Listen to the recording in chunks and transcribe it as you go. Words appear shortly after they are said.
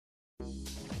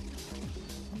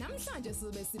Namhlanje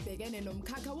sibe sibhekene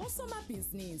nomkhakha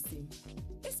wosomabhizinisi.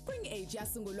 Spring Age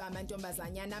yasungulwa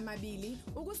amantombazanyana amabili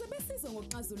ukuze besize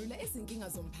ngokuxazulula izinkinga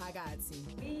zomphakathi.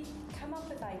 We come up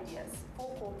with ideas for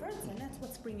corporates and that's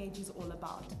what Spring Age is all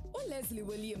about. Lesley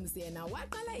Williams yena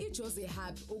waqala iJozi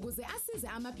Hub ukuze asize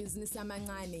amabhizinisi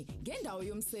amancane ngendawo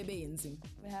yomsebenzi.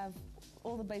 We have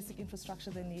all the basic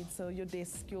infrastructure they need, so your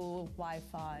desk, your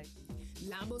Wi-Fi.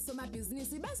 Labo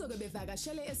somabhizinisi bazoke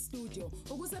bevakashele e-studio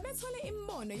ukuze bethole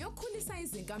imbono yokukhulisa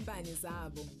izinkampani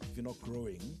zabo. If you're not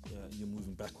growing, you're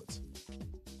moving backwards.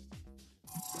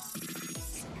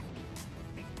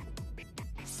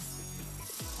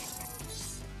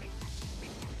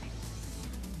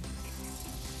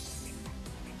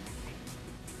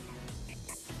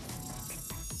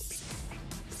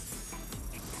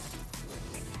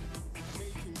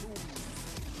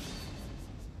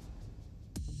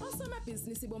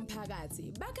 Osomabhizinisi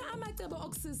bomphakathi bakha amacebo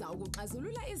okusiza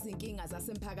ukuxazulula izinkinga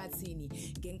zasemphakathini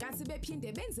ngenkathi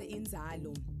bephinde benze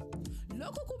inzalo.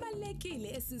 Lokhu kubalekile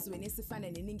esizweni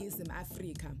esifana neNingizimu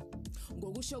Afrika.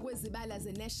 Ngokusho kwezibala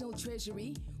zeNational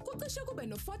Treasury, kucishe kube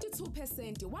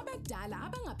no-42% wabadala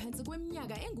abangaphansi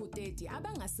kweminyaka engu-30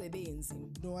 abangasebenzi.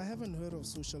 No, I haven't heard of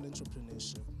social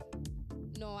entrepreneurship.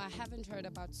 No, I haven't heard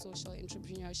about social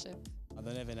entrepreneurship. I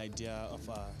don't have an idea of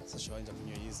social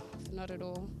entrepreneurism. Not at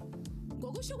all.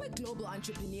 Ngokusho kwe-Global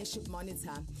Entrepreneurship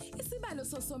Monitor, isibalo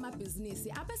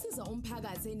sosomabhizinisi abasiza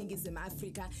umphakathi eNingizimu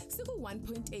Afrika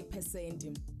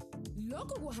siku-1.8%.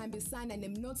 Lokhu kuhambisana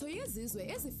nemnotho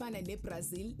yezizwe ezifana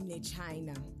neBrazil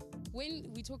neChina.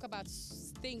 When we talk about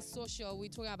things social, we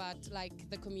talk about like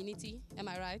the community. Am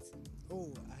I right?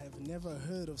 Oh, I have never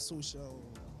heard of social.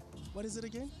 What is it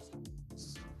again?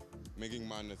 Making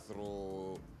money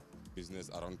through business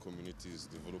around communities,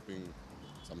 developing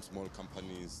some small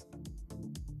companies.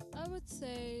 I would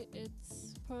say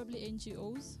it's probably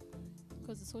NGOs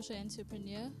because the social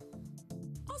entrepreneur.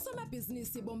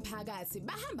 Osomabhizinisi bomphakathi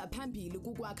bahamba phambili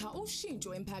kukwakha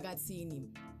ushintsho emphakathini.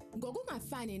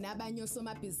 Ngokungafani nabanye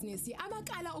osomabhizinisi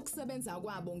abaqala ukusebenza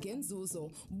kwabo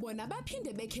ngenzuzo, bona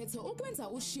baphinde bekhethe ukwenza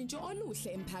ushintsho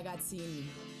oluhle emphakathini.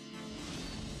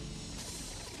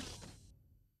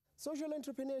 Social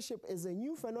entrepreneurship is a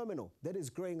new phenomenon that is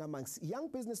growing amongst young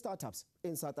business startups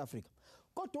in South Africa.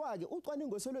 Kodwa-ke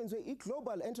ucwaningo solwenziwe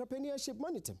i-Global Entrepreneurship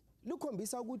Monitor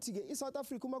lukhombisa ukuthi-ke iSouth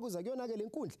Africa uma kuza kuyona-ke le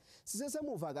nkundla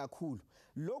sisesemuva kakhulu.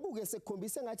 Lokhu-ke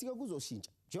sekukhombisa ngathi-ke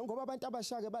kuzoshintsha njengoba abantu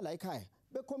abasha-ke bala ekhaya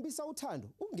bekhombisa uthando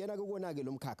ukungena-ke kuwona-ke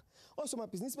lo mkhakha.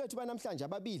 Osomabhizinisi bethu banamhlanje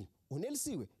ababili,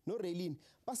 uNelsiwe noRaylene,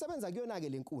 basebenza kuyona-ke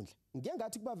le nkundla. Ngike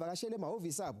ngathi kubavakashele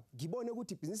emahhovisi abo ngibone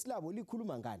ukuthi ibhizinisi labo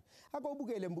likhuluma ngani.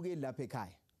 Akobukele mbukeli lapha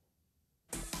ekhaya.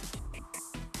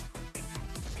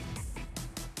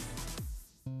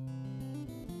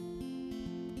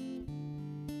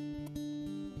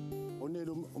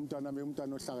 Onelo umntana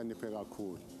ohlakaniphe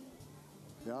kakhulu.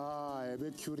 Ya,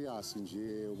 ebe curious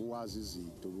nje ukwazi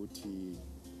izinto ukuthi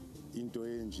into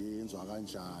enje yenziwa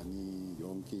kanjani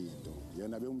yonke into.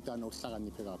 Yena umntana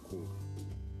ohlakaniphe kakhulu.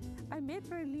 I met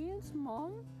Raylene's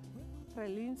mom.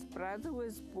 Raylene's brother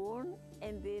was born,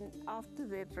 and then after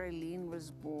that Raylene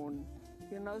was born.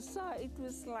 You know, so it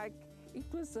was like,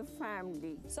 it was a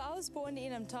family. So I was born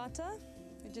in Mthatha,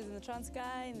 which is in the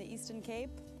Transkei, in the Eastern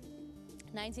Cape.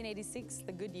 1986,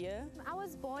 the good year. I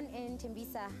was born in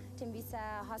Tembisa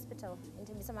Hospital. In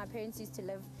Tembisa, my parents used to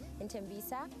live in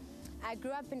Tembisa. I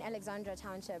grew up in Alexandra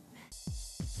Township.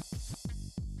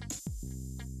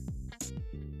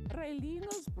 Raylene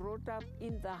was brought up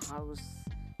in the house,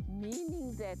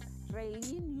 meaning that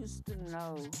Raylene used to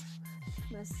know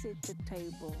she must set the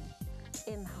table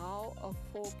and how a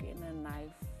fork and a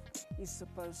knife is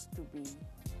supposed to be.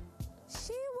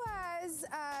 She was,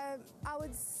 I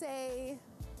would say,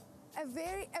 a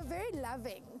very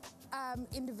loving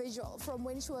individual from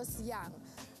when she was young.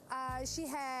 She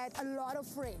had a lot of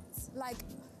friends. Like,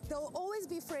 there'll always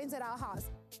be friends at our house.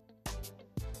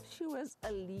 She was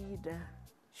a leader.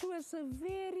 She was a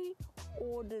very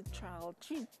ordered child.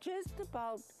 She just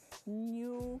about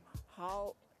knew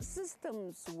how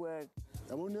systems work.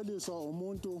 Yabonelisa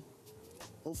umuntu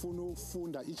ofuna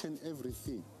ukufunda each and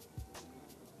everything.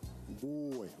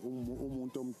 Kuwe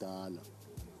umuntu omdala.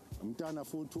 Umntana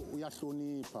futhi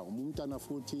uyahlonipha, umntana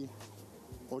futhi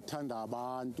othanda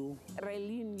abantu.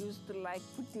 Raylene used to like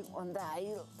putting on the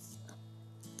heels.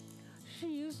 She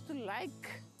used to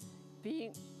like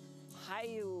being high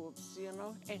heels, you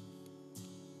know,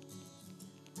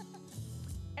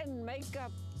 and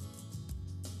makeup.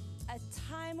 A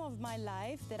time of my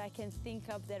life that I can think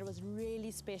of that was really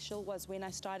special was when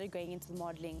I started going into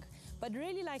modeling, but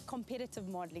really like competitive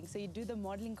modeling. So you do the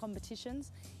modeling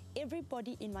competitions.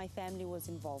 Everybody in my family was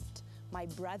involved. My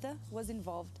brother was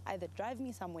involved, either driving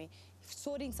me somewhere,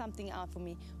 sorting something out for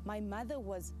me. My mother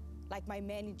was like my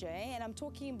manager, and I'm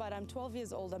talking about, I'm 12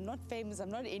 years old, I'm not famous, I'm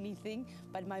not anything,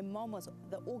 but my mom was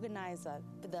the organizer,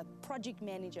 the project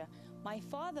manager. My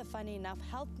father, funny enough,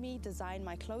 helped me design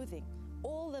my clothing.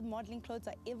 All the modeling clothes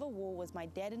I ever wore was my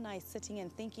dad and I sitting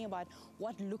and thinking about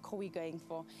what look are we going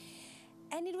for.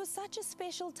 And it was such a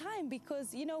special time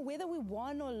because, you know, whether we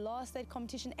won or lost that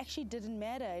competition actually didn't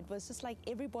matter. It was just like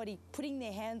everybody putting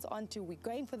their hands onto, we're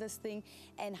going for this thing,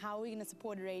 and how are we going to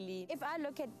support Rayleigh? If I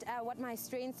look at what my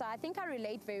strengths are, I think I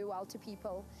relate very well to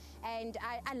people, and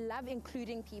I love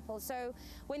including people. So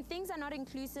when things are not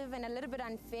inclusive and a little bit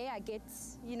unfair, I get,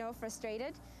 you know,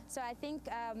 frustrated. So I think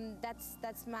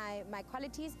that's my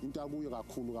qualities. Into abuye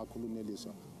kakhulu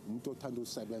Nelisa, umuntu othanda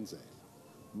usebenzela.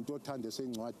 Umuntu othanda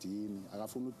esencwadini,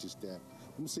 akafuna udisturb.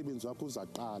 Umsebenzi wakho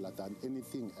uzaqala than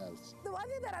anything else. The one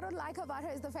thing that I don't like about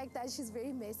her is the fact that she's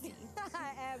very messy.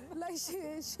 I am. Like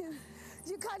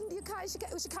she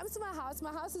comes to my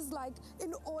house is like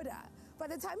in order. By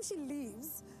the time she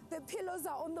leaves, the pillows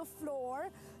are on the floor,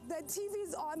 the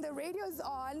TV's on, the radio's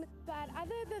on. But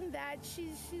other than that,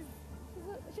 she's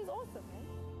awesome, man.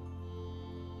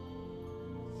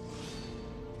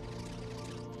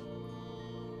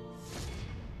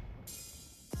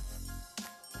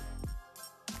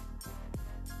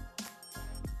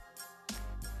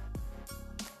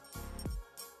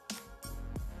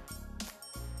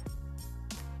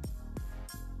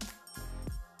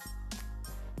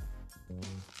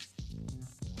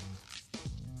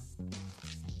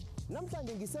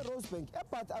 Namhlanje ngise-Rosebank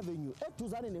eBath Avenue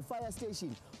eduzane ne-fire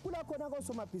station kula khona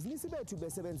kosomabhizinisi bethu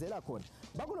besebenzela khona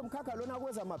bakulo mkhakha lona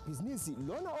kweza amabhizinisi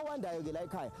lona owandayo ke la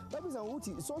ekhaya babiza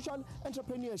ngokuthi social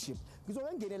entrepreneurship.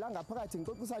 Ngizoke ngenela ngaphakathi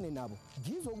ngixoxisane nabo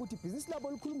ngizwe ukuthi ibhizinisi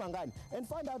labo likhuluma ngani and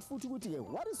find out futhi ukuthi ke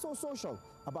what is so social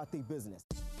about their business.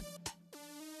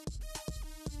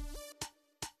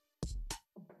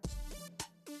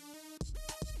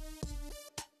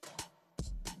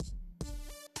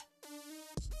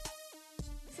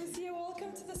 Siya,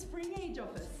 welcome to the Spring Age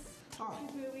office. This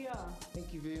is where we are.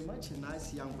 Thank you very much. A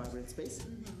nice, young, vibrant space.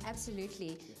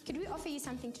 Absolutely. Could we offer you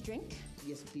something to drink?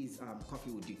 Yes, please.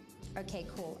 Coffee would do. Okay,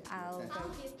 cool. I'll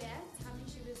get that. How many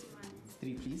sugars you want?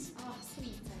 3, please. Oh,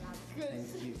 sweet. I love it.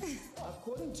 Thank you.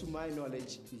 According to my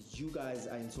knowledge, you guys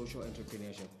are in social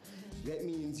entrepreneurship. That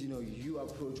means, you know, you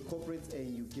approach corporates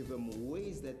and you give them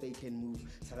ways that they can move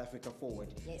South Africa forward.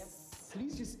 Yes.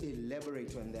 Please just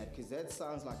elaborate on that, because that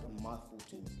sounds like a mouthful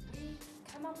to me. We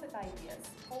come up with ideas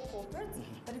for corporates,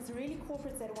 but it's really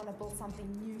corporates that want to build something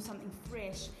new, something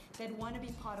fresh, that want to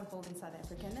be part of building South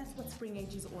Africa, and that's what Spring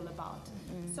Age is all about.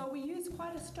 So we use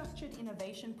quite a structured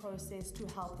innovation process to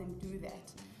help them do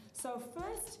that. So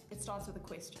first, it starts with a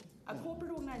question. A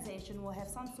corporate organization will have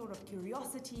some sort of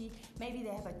curiosity, maybe they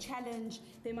have a challenge.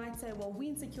 They might say, well, we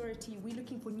in security, we're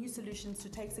looking for new solutions to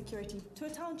take security to a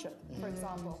township, for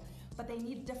example. But they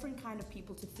need different kind of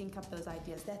people to think up those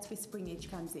ideas. That's where Spring Age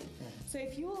comes in. So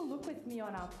if you will look with me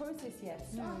on our process here, it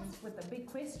starts with a big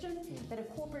question that a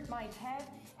corporate might have,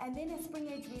 and then at Spring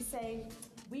Age we say,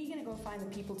 we're going to go find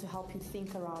the people to help you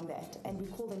think around that, and we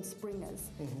call them springers.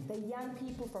 They're young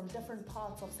people from different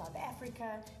parts of South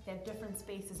Africa, they have different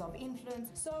spaces of influence.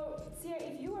 So,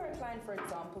 Siya, if you were a client, for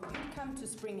example, you'd come to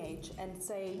Spring Age and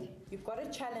say, you've got a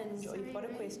challenge or you've got a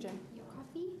question. Your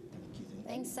coffee?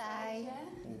 Thanks, Sai.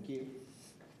 Thank you.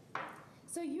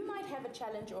 So you might have a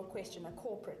challenge or a question, a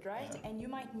corporate, right? And you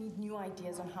might need new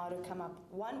ideas on how to come up,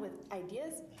 one with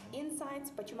ideas, insights,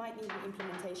 but you might need an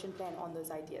implementation plan on those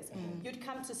ideas. You'd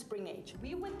come to Spring Age.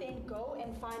 We would then go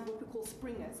and find what we call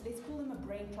springers. Let's call them a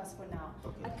brain trust for now.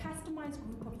 A customized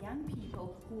group of young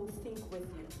people who will think with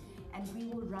you. And we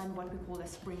will run what we call a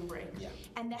spring break.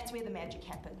 And that's where the magic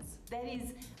happens. That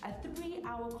is a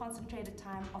 3-hour concentrated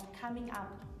time of coming up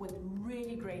with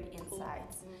really great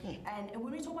insights. And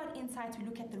when we talk about insights, we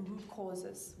look at the root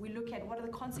causes. We look at what are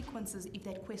the consequences if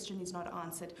that question is not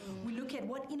answered. We look at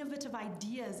what innovative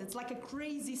ideas, it's like a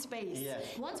crazy space.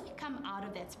 Once we come out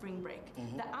of that spring break,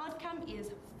 the outcome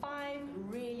is 5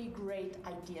 really great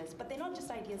ideas. But they're not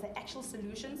just ideas, they're actual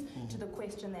solutions to the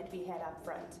question that we had up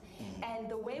front. And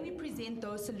the way we present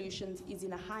those solutions is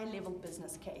in a high-level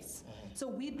business case. So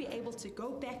we'd be able to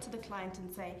go back to the client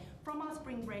and say, from our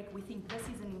spring break, we think this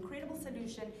is an incredible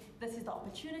solution, this is the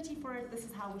opportunity for it, this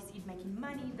is how we see it making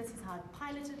money, this is how it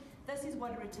piloted, this is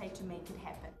what it would take to make it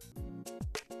happen.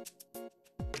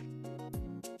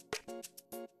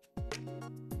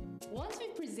 Once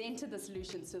we've presented the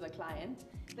solutions to the client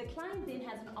then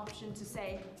has an option to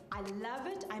say, I love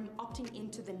it, I'm opting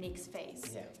into the next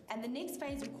phase. And the next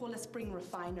phase we call a spring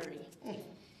refinery.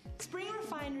 Spring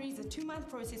Refinery is a 2-month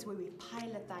process where we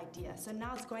pilot the idea. So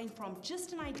now it's going from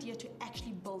just an idea to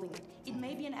actually building it. It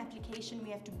may be an application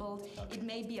we have to build, it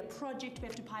may be a project we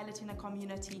have to pilot in a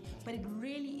community, but it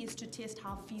really is to test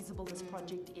how feasible this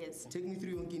project is. Take me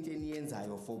through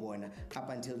up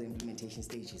until the implementation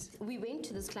stages. We went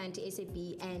to this client, to SAB,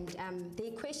 and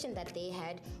the question that they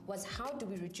had was, how do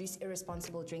we reduce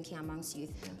irresponsible drinking amongst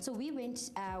youth? So we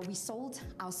went, we sold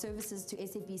our services to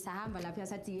SAB.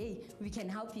 Hey, we can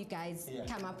help you guys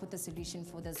come up with a solution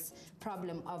for this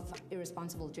problem of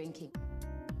irresponsible drinking.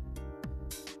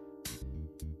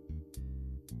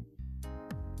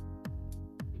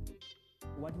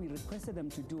 What we requested them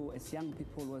to do as young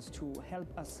people was to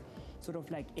help us sort of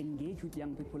like engage with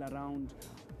young people around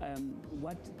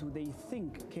what do they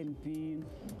think can be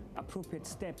appropriate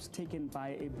steps taken by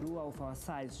a brewer of our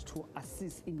size to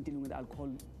assist in dealing with alcohol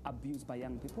abuse by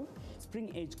young people.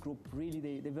 Spring Age Group,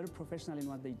 really, they're very professional in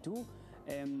what they do,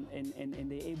 and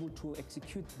they're able to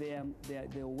execute their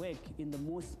work in the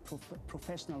most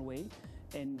professional way,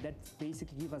 and that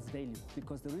basically gives us value,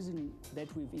 because the reason that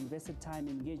we've invested time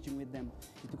engaging with them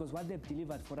is because what they've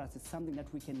delivered for us is something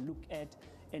that we can look at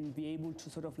and be able to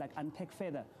sort of like unpack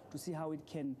further to see how it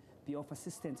can be of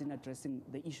assistance in addressing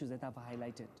the issues that I've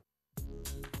highlighted.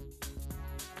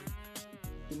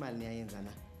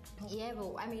 Yeah,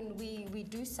 well, I mean, we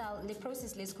do sell, the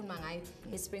process is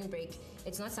spring break.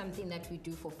 It's not something that we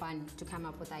do for fun to come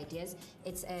up with ideas.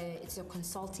 It's a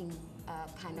consulting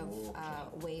kind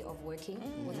of way of working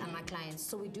with our clients.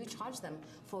 So we do charge them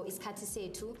for iskati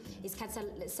setu,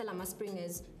 iskati selama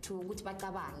springers to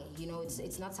utbakabange. You know,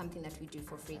 it's not something that we do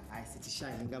for free. I see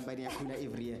shine company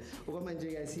every year.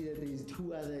 I see that there's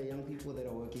 2 other young people that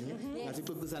are working here.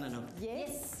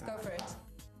 Yes, go for it.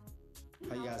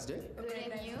 How you guys doing?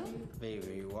 Good, and you? Very,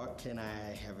 very well. Can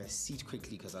I have a seat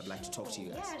quickly, because I'd like to talk to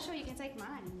you guys? Yeah, sure, you can take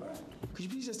mine. Could you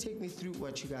please just take me through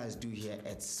what you guys do here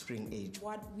at Spring Age?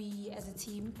 What we as a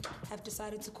team have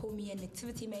decided to call me an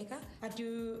activity maker. I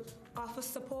do office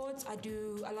support, I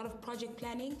do a lot of project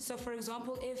planning. So for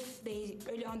example, if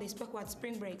early on they spoke about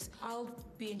spring breaks, I'll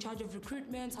be in charge of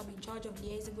recruitment, I'll be in charge of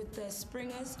liaising with the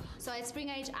springers. So at Spring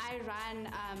Age, I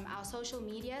run our social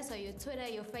media, so your Twitter,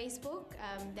 your Facebook.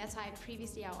 That's why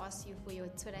previously I asked you for your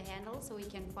Twitter handle so we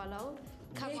can follow.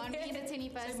 Come on, be in the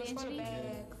 21st century.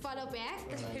 Follow back.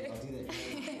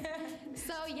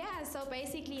 So yeah, so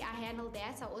basically I handle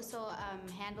that. I also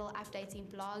handle updating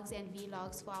blogs and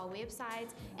vlogs for our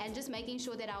websites, and just making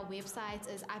sure that our website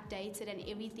is updated and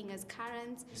everything is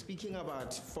current. Speaking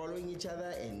about following each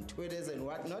other and Twitters and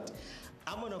whatnot,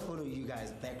 I'm gonna follow you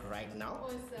guys back right now.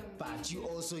 Awesome. But you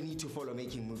also need to follow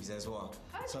Making Moves as well.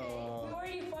 Okay. So We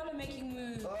already follow Making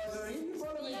Moves. Oh, you already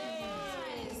follow Making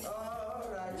Moves? Oh, all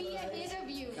right. We ahead of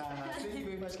you. Thank you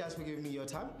very much, guys, for giving me your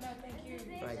time. No, thank you.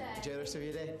 Right, enjoy the rest of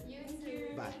your day. You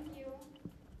too. Bye. Thank you.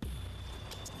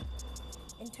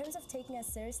 In terms of taking us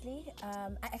seriously,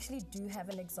 I actually do have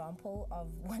an example of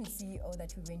one CEO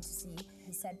that we went to see.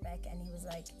 He sat back and he was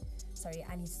like, sorry,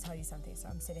 I need to tell you something. So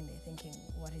I'm sitting there thinking,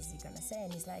 what is he going to say?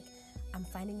 And he's like, I'm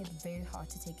finding it very hard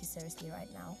to take you seriously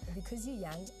right now because you're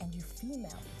young and you're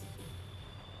female.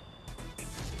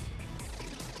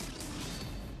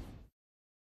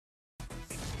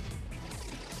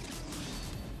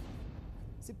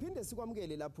 Siphinde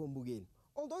sikwamukele lapho mbukeli.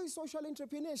 Although social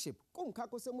entrepreneurship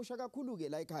kumkhakha osemusha kakhulu ke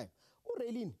la ekhaya,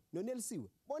 uRaylin noNelsiwe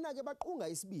bona ke baqhunga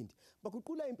isibindi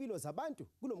baguqula impilo zabantu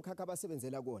kulomkhakha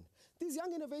abasebenzela kona. These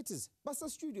young innovators basa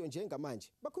studio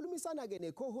njengamanje bakhulumisana ke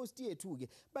ne-co-host yethu ke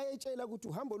bayetshela ukuthi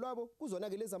uhambo lwabo kuzona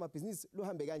ke lezi amabhizinisi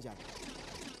luhambe kanjani.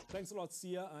 Thanks a lot,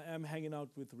 Siya. I am hanging out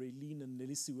with Raylin and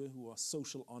Lesley, who are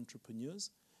social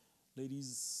entrepreneurs.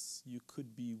 Ladies, you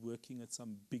could be working at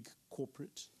some big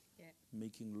corporate,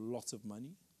 making lots of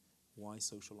money. Why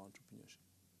social entrepreneurship?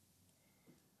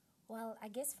 Well, I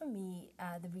guess for me,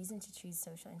 the reason to choose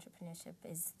social entrepreneurship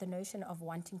is the notion of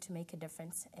wanting to make a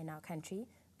difference in our country,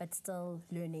 but still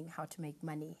learning how to make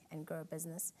money and grow a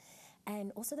business.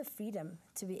 And also the freedom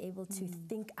to be able to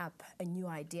think up a new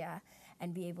idea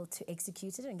and be able to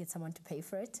execute it and get someone to pay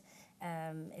for it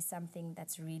is something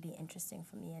that's really interesting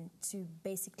for me, and to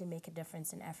basically make a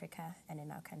difference in Africa and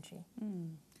in our country.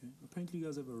 Okay. Apparently you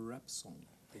guys have a rap song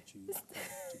that you have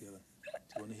together.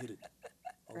 Do you want to hit it?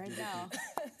 Right now.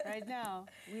 Right now.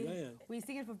 We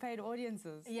sing it for paid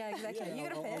audiences. Yeah, exactly. You're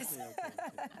going to pay us.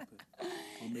 Okay.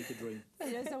 I'll make it rain.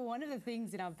 So one of the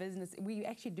things in our business, we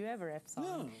actually do have a rap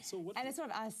song. Yeah, so what? And it's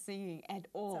not us singing at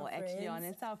all, actually,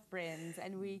 it's our friends.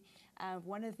 And we,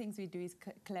 one of the things we do is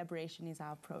collaboration is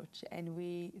our approach. And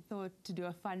we thought to do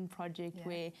a fun project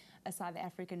where a South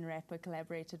African rapper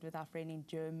collaborated with our friend in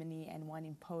Germany and one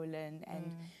in Poland.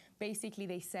 And basically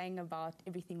they sang about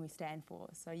everything we stand for.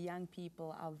 So young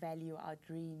people, our value, our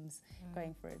dreams,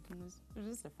 going for it. It was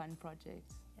just a fun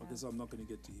project. Okay, so I'm not going to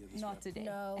get to hear this. Not rap. today.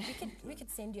 No, we could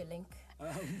send you a link.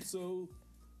 So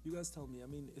you guys tell me, I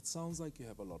mean, it sounds like you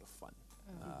have a lot of fun.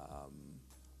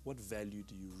 What value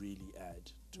do you really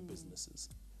add to businesses?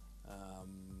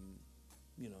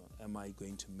 You know, am I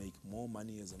going to make more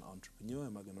money as an entrepreneur?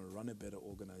 Am I going to run a better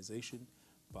organization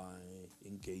by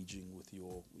engaging with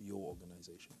your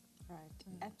organization? Right,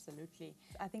 absolutely.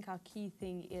 I think our key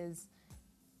thing is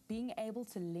being able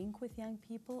to link with young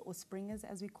people, or springers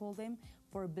as we call them,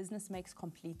 for a business makes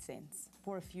complete sense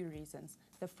for a few reasons.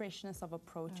 The freshness of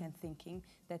approach and thinking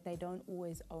that they don't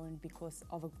always own because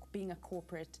of being a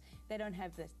corporate. They don't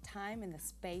have the time and the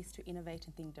space to innovate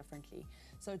and think differently.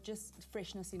 So just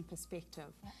freshness in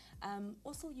perspective.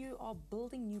 Also, you are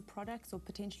building new products or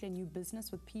potentially a new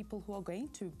business with people who are going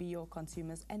to be your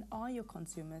consumers and are your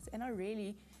consumers and are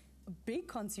really a big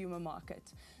consumer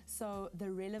market. So the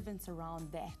relevance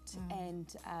around that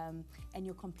and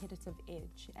your competitive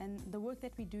edge. And the work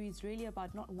that we do is really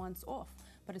about not once off,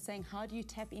 but it's saying how do you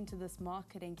tap into this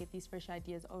market and get these fresh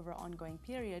ideas over an ongoing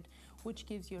period, which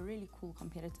gives you a really cool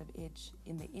competitive edge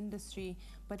in the industry,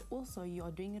 but also you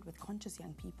are doing it with conscious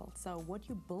young people. So what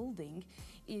you're building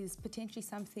is potentially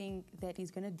something that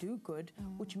is going to do good,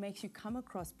 which makes you come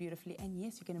across beautifully, and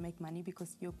yes, you're going to make money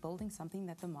because you're building something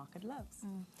that the market loves.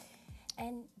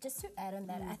 And just to add on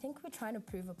that, I think we're trying to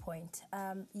prove a point.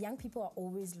 Young people are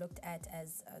always looked at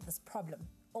as this problem.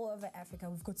 All over Africa,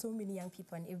 we've got so many young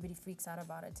people and everybody freaks out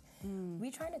about it.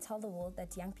 We're trying to tell the world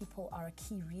that young people are a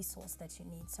key resource that you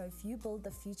need. So if you build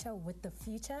the future with the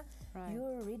future, you're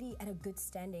already at a good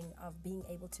standing of being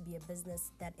able to be a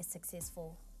business that is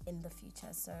successful in the future.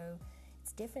 So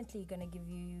it's definitely going to give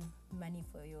you money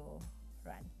for your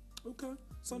run. Okay,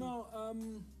 so now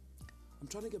I'm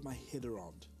trying to get my head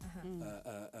around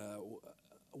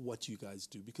what you guys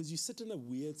do, because you sit in a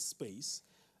weird space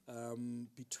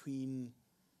between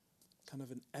kind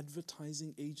of an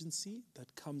advertising agency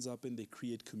that comes up and they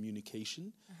create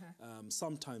communication,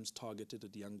 sometimes targeted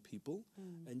at young people,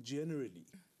 and generally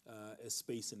a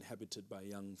space inhabited by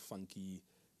young, funky,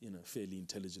 you know, fairly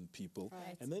intelligent people.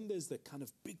 Right. And then there's the kind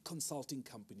of big consulting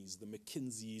companies, the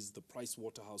McKinseys, the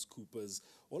PricewaterhouseCoopers,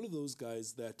 all of those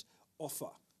guys that offer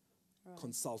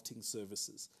consulting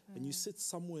services, and you sit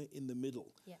somewhere in the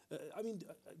middle. I mean,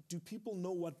 do people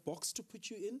know what box to put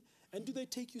you in, and do they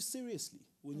take you seriously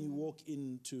when you walk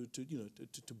into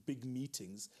to big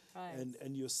meetings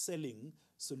and you're selling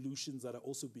solutions that are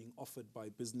also being offered by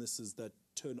businesses that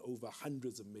turn over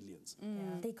hundreds of millions?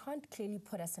 They can't clearly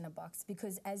put us in a box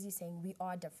because, as you're saying, we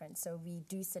are different. So we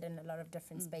do sit in a lot of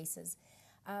different spaces.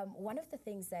 One of the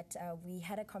things that we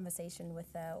had a conversation with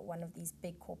one of these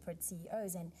big corporate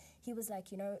CEOs, and he was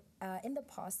like, you know, in the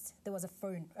past there was a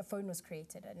phone was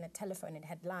created, and a telephone, it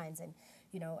had lines, and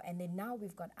you know, and then now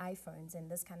we've got iPhones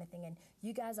and this kind of thing, and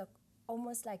you guys are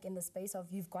almost like in the space of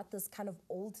you've got this kind of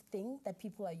old thing that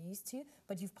people are used to,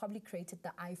 but you've probably created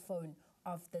the iPhone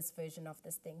of this version of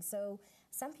this thing. So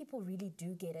some people really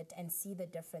do get it and see the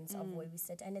difference of where we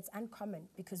sit, and it's uncommon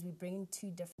because we bring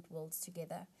two different worlds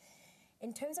together.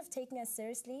 In terms of taking us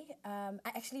seriously, I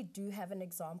actually do have an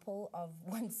example of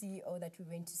one CEO that we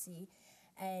went to see.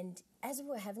 And as we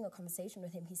were having a conversation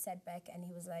with him, he sat back and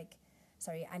he was like,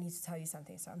 sorry, I need to tell you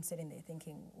something. So I'm sitting there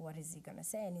thinking, what is he going to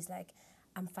say? And he's like,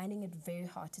 I'm finding it very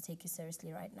hard to take you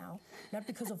seriously right now. Not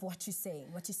because of what you're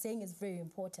saying. What you're saying is very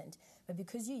important. But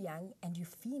because you're young and you're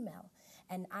female,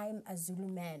 and I'm a Zulu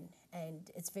man, and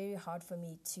it's very hard for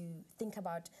me to think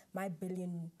about my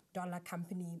billion-dollar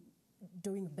company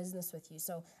doing business with you.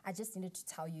 So I just needed to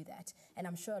tell you that. And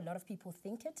I'm sure a lot of people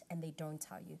think it and they don't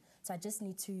tell you. So I just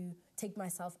need to take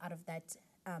myself out of that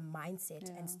mindset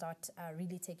and start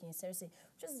really taking it seriously,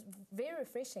 which is very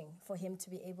refreshing for him to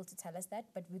be able to tell us that,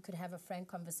 but we could have a frank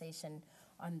conversation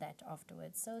on that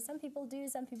afterwards. So some people do,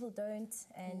 some people don't,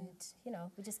 and you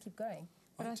know, we just keep going.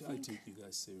 I take you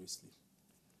guys seriously.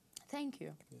 Thank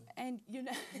you. And you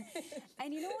know,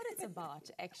 and you know what it's about,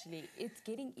 actually? It's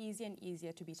getting easier and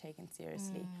easier to be taken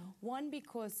seriously. One,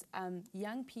 because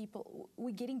young people,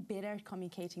 we're getting better at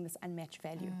communicating this unmatched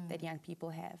value that young people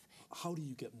have. How do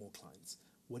you get more clients?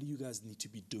 What do you guys need to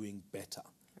be doing better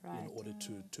in order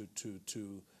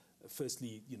to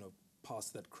firstly, you know, pass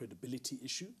that credibility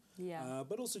issue,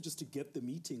 but also just to get the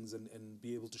meetings and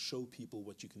be able to show people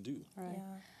what you can do?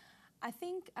 I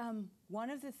think one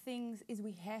of the things is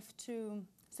we have to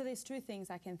So there's two things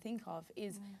I can think of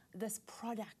is this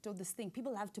product or this thing.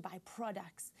 People love to buy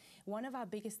products. One of our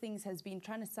biggest things has been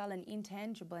trying to sell an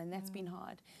intangible, and that's been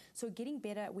hard. So getting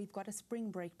better, we've got a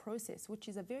spring break process, which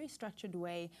is a very structured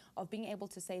way of being able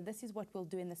to say, this is what we'll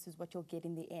do and this is what you'll get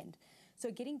in the end.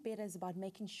 So getting better is about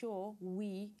making sure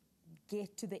we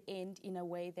get to the end in a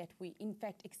way that we, in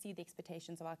fact, exceed the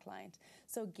expectations of our client.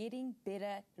 So getting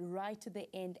better right to the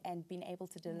end and being able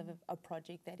to deliver a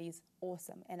project that is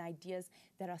awesome and ideas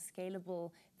that are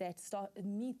scalable, that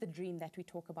meet the dream that we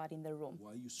talk about in the room.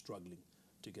 Why are you struggling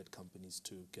to get companies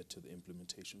to get to the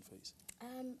implementation phase?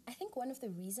 I think one of the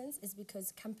reasons is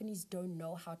because companies don't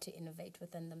know how to innovate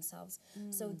within themselves.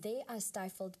 So they are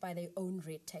stifled by their own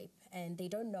red tape and they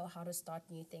don't know how to start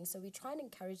new things. So we try and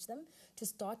encourage them to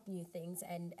start new things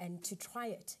and to try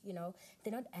it. You know,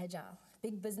 they're not agile.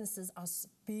 Big businesses are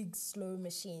big, slow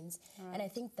machines. Right. And I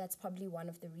think that's probably one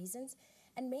of the reasons.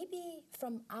 And maybe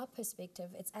from our perspective,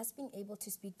 it's us being able to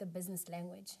speak the business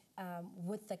language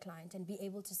with the client and be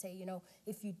able to say, you know,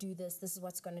 if you do this, this is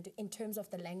what's going to do, in terms of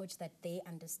the language that they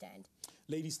understand.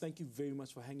 Ladies, thank you very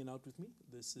much for hanging out with me.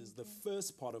 This is the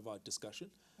first part of our discussion.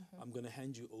 I'm going to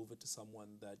hand you over to someone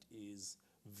that is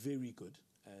very good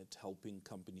at helping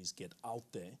companies get out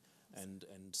there and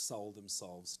sell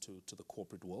themselves to the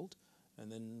corporate world. And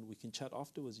then we can chat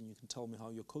afterwards and you can tell me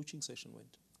how your coaching session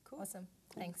went. Cool. Awesome.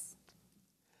 Thanks.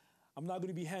 I'm now going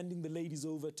to be handing the ladies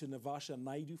over to Navasha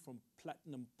Naidu from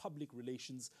Platinum Public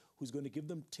Relations, who's going to give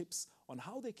them tips on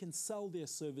how they can sell their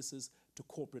services to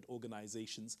corporate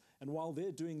organizations. And while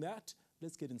they're doing that,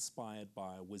 let's get inspired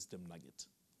by a wisdom nugget.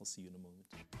 I'll see you in a moment.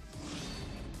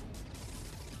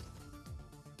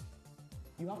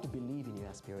 You have to believe in your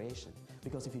aspiration,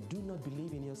 because if you do not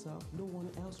believe in yourself, no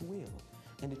one else will.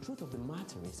 And the truth of the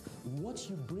matter is, what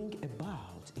you bring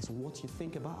about is what you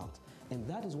think about. And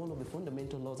that is one of the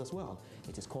fundamental laws as well.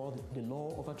 It is called the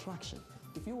law of attraction.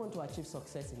 If you want to achieve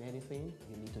success in anything,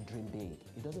 you need to dream big.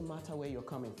 It doesn't matter where you're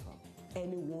coming from.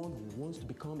 Anyone who wants to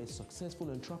become a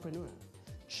successful entrepreneur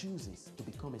chooses to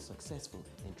become a successful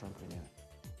entrepreneur.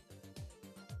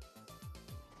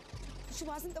 She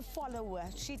wasn't a follower.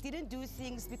 She didn't do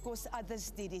things because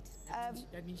others did it.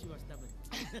 That means she was stubborn.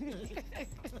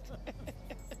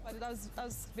 But I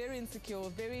was very insecure,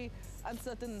 very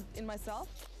uncertain in myself.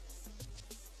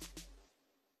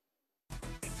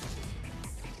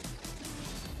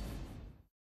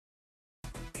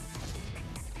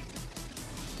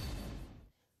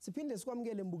 Siphinde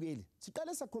sikwamukele mbukeli.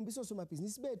 Siqale sakhombisa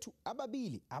osomabhizinisi bethu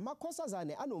ababili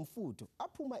amakhosazane anomfutho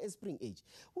aphuma eSpring Age.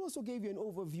 We also gave you an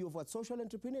overview of what social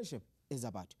entrepreneurship is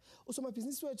about.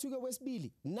 Osomabhizinisi wethu ke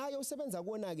wesibili naye usebenza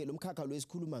kuona ke lo mkhakha lo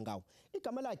esikhuluma ngawo.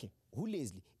 Igama lakhe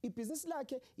uLesley. Ibhizinisi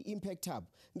lakhe iImpact Hub.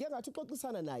 Ngeke ngathi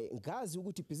uxoxisana naye ngazi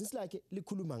ukuthi ibhizinisi lakhe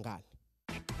likhuluma ngani.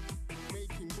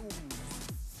 Making moves.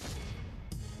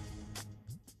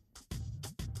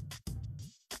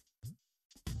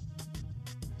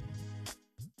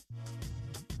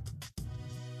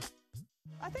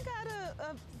 I think I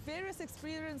had various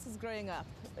experiences growing up,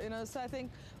 you know, so I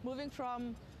think moving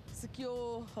from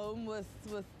secure home with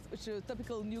which is a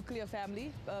typical nuclear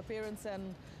family, parents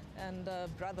and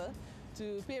brother,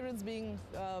 to parents being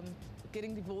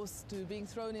getting divorced, to being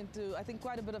thrown into, I think,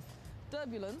 quite a bit of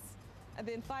turbulence, and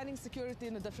then finding security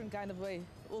in a different kind of way,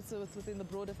 also within the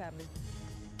broader family.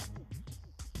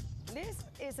 Les,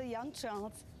 as a young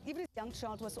child, even as a young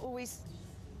child, was always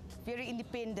very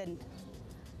independent.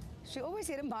 She always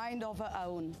had a mind of her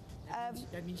own.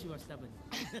 That means she was stubborn.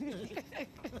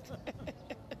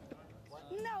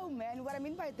 No, man. What I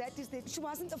mean by that is that she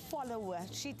wasn't a follower.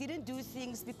 She didn't do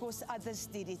things because others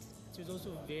did it. She was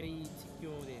also very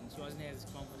secure then. She wasn't as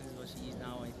confident as what she is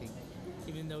now, I think,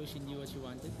 even though she knew what she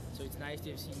wanted. So it's nice to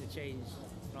have seen the change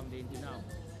from then to now.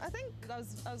 I think I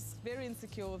was very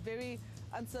insecure, very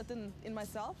uncertain in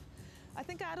myself. I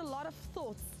think I had a lot of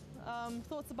thoughts.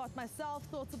 Thoughts about myself,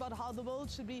 thoughts about how the world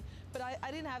should be, but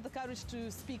I didn't have the courage to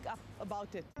speak up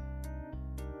about it.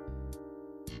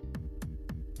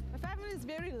 My family is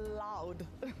very loud,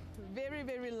 very,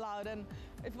 very loud, and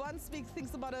if one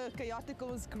thinks about a chaotic,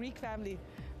 almost Greek family,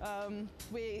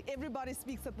 where everybody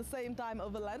speaks at the same time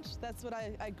over lunch, that's what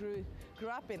I grew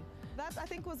up in. That, I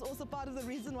think, was also part of the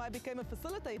reason why I became a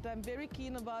facilitator. I'm very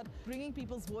keen about bringing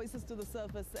people's voices to the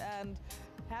surface and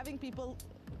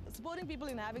supporting people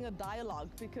in having a dialogue,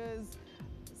 because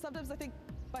sometimes I think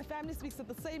my family speaks at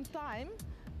the same time,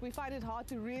 we find it hard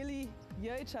to really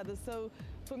hear each other. So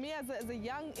for me as a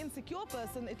young, insecure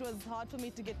person, it was hard for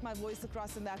me to get my voice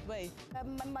across in that way.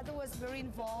 My mother was very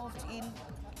involved in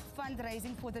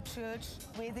fundraising for the church,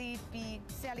 whether it be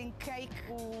selling cake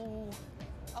or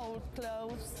old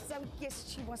clothes. So yes,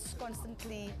 she was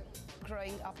constantly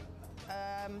growing up,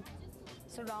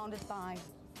 surrounded by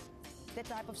that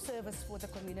type of service for the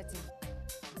community.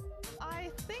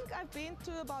 I think I've been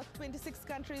to about 26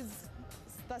 countries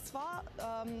thus far.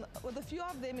 With a few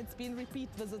of them, it's been repeat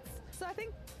visits. So I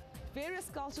think various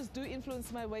cultures do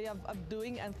influence my way of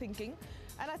doing and thinking.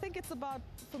 And I think it's about,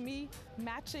 for me,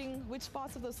 matching which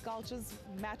parts of those cultures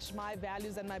match my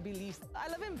values and my beliefs. I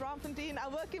live in Braamfontein, I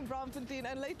work in Braamfontein,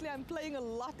 and lately I'm playing a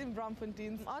lot in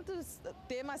Braamfontein. I want to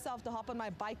dare myself to hop on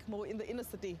my bike more in the inner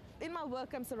city. In my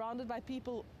work, I'm surrounded by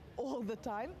people all the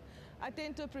time. I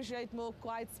tend to appreciate more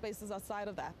quiet spaces outside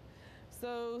of that.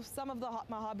 So some of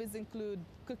my hobbies include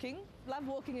cooking. Love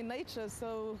walking in nature,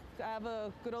 so I have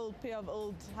a good old pair of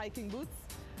old hiking boots.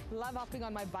 Love hopping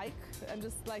on my bike and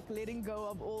just like letting go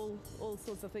of all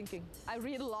sorts of thinking. I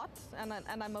read a lot, and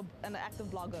I'm an active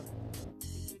blogger.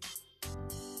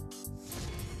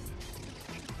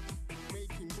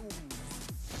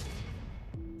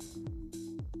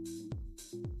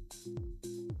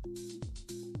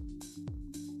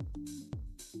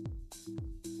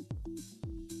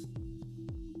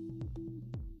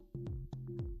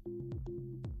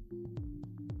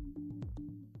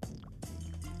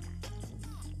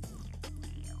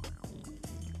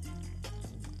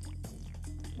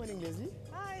 Morning, Lesley.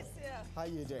 Hi, Siya. How are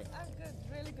you doing? I'm good.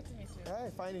 Really good to meet you. Hi,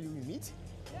 finally we meet.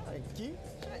 Yeah. Thank you.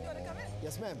 Sure, you want to come in?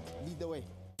 Yes, ma'am. Lead the way.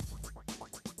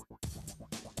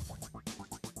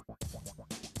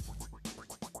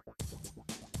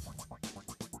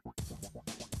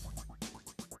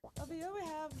 Over here we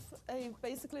have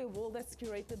basically a wall that's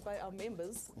curated by our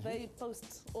members. They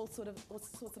post all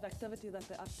sorts of activity that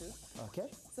they're up to. Okay.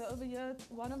 So over here,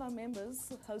 one of our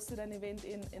members hosted an event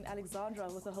in Alexandra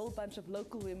with a whole bunch of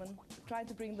local women trying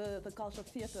to bring the culture of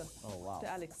theatre to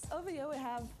Alex. Over here we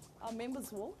have our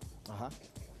members' wall. Uh-huh.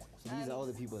 So these are all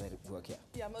the people that work here?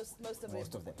 Yeah, most of them.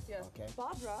 Most of them, Yeah. okay.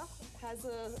 Barbara has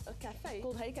a cafe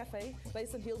called Hey Cafe,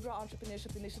 based on Hildra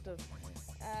Entrepreneurship Initiative.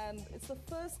 And it's the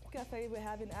first cafe we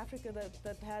have in Africa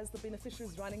that has the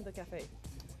beneficiaries running the cafe.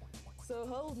 So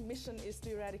her whole mission is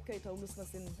to eradicate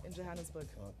homelessness in Johannesburg.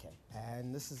 Okay.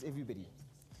 And this is everybody?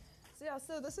 So yeah,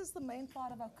 so this is the main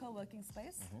part of our co-working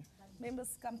space.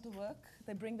 Members come to work,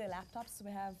 they bring their laptops,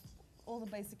 we have all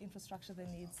the basic infrastructure they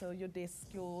need, so your desk,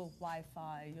 your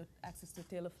Wi-Fi, your access to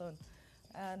telephone.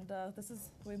 And this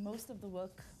is where most of the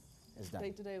work,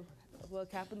 day-to-day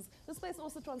work happens. The space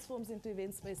also transforms into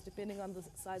event space depending on the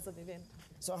size of event.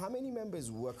 So how many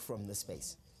members work from the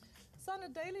space? So on a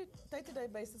day-to-day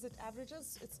basis, it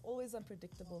averages. It's always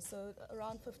unpredictable, so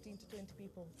around 15 to 20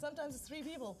 people. Sometimes it's 3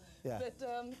 people, but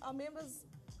our members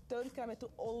don't come here to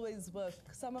always work.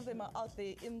 Some of them are out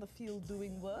there in the field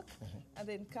doing work and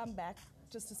then come back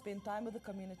just to spend time with the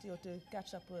community or to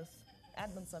catch up with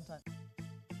admin sometimes.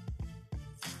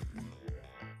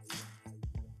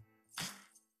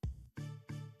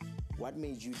 What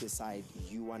made you decide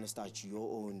you want to start your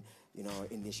own,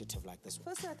 initiative like this one?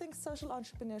 Firstly, I think social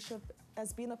entrepreneurship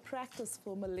has been a practice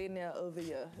for millennia over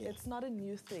here. It's not a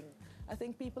new thing. I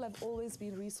think people have always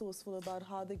been resourceful about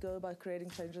how they go about creating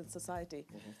change in society.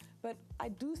 But I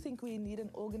do think we need an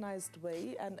organized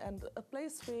way and a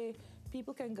place where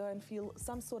people can go and feel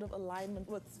some sort of alignment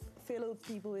with fellow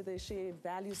people, where they share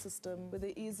value system, where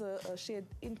there is a shared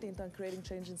intent on creating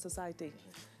change in society.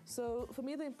 So for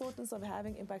me, the importance of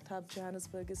having Impact Hub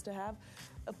Johannesburg is to have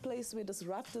a place where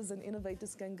disruptors and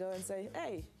innovators can go and say,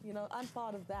 hey, I'm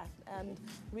part of that, and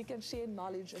we can share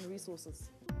knowledge and resources.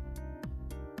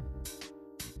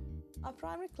 Our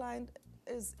primary client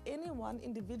is any one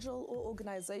individual or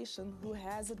organization who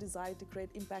has a desire to create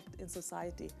impact in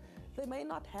society. They may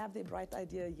not have their bright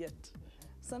idea yet.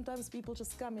 Sometimes people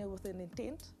just come here with an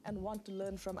intent and want to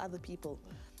learn from other people.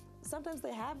 Sometimes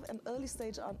they have an early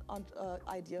stage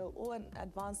idea or an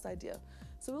advanced idea.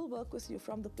 So we'll work with you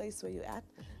from the place where you're at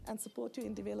and support you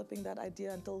in developing that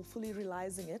idea until fully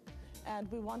realizing it.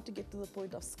 And we want to get to the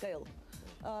point of scale.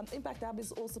 Impact Hub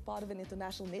is also part of an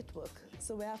international network.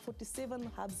 So we have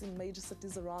 47 hubs in major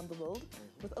cities around the world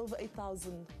with over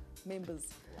 8,000 members.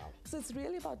 So it's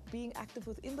really about being active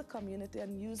within the community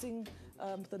and using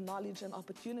the knowledge and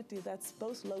opportunity that's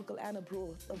both local and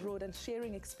abroad and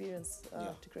sharing experience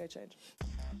to create change.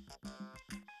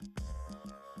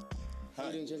 How are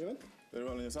you doing, gentlemen? Very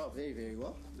well, and yourself? Very, very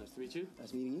well. Nice to meet you.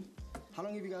 Nice meeting you. How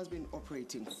long have you guys been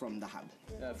operating from the hub?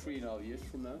 3.5 years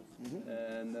from now,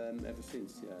 and ever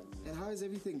since, And how has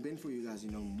everything been for you guys,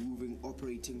 moving,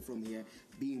 operating from here,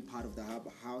 being part of the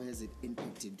hub? How has it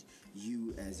impacted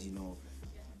you as,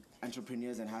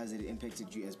 entrepreneurs, and how has it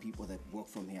impacted you as people that work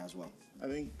from here as well? I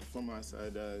think from my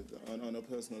side, on a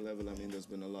personal level, I mean, there's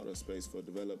been a lot of space for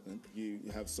development. You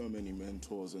have so many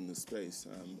mentors in the space.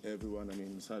 Everyone, I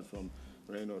mean, aside from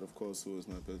Reynard, of course, who is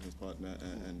my business partner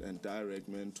and direct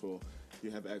mentor,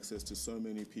 you have access to so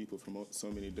many people from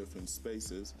so many different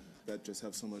spaces that just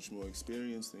have so much more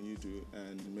experience than you do,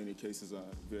 and in many cases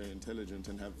are very intelligent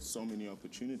and have so many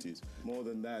opportunities. More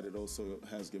than that, it also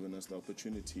has given us the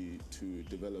opportunity to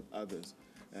develop others,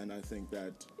 and I think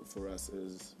that for us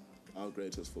is our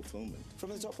greatest fulfillment.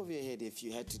 From the top of your head, if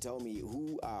you had to tell me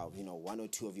who are, one or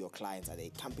two of your clients, are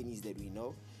they companies that we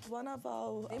know? One of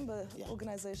our member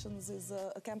organizations is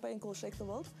a campaign called Shake the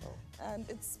World, and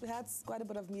it has quite a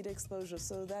bit of media exposure,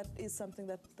 so that is something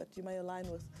that you may align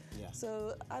with.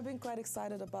 So I've been quite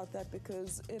excited about that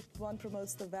because it, one,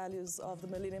 promotes the values of the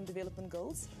Millennium Development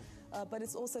Goals, but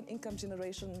it's also an income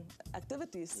generation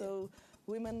activity. So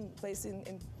women based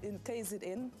in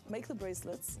KZN make the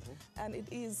bracelets, and it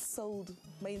is sold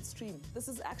mainstream. This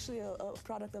is actually a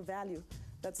product of value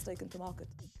that's taken to market.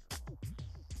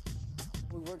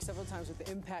 We've worked several times with the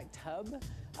Impact Hub.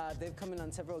 They've come in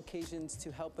on several occasions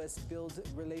to help us build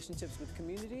relationships with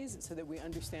communities so that we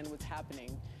understand what's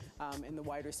happening in the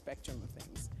wider spectrum of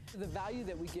things. The value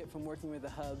that we get from working with the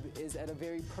Hub is at a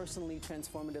very personally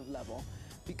transformative level.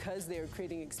 Because they are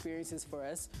creating experiences for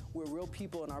us where real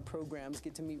people in our programs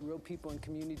get to meet real people in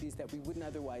communities that we wouldn't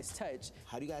otherwise touch.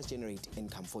 How do you guys generate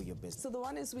income for your business? So the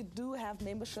one is we do have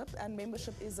membership, and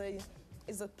membership is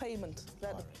a payment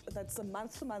that's a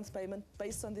month-to-month payment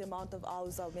based on the amount of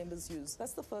hours our members use.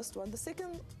 That's the first one. The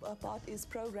second part is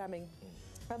programming.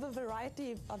 We have a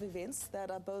variety of events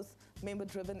that are both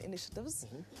member-driven initiatives,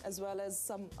 as well as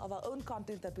some of our own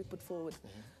content that we put forward.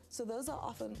 So those are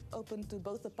often open to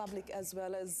both the public as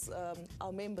well as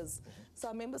our members. So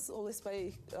our members always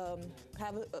pay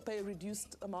a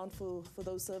reduced amount for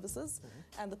those services,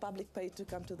 and the public pay to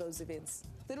come to those events.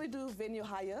 Then we do venue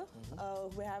hire.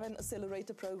 We have an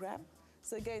accelerator program.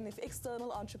 So again, if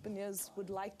external entrepreneurs would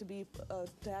like to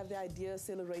have their idea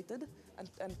accelerated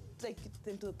and take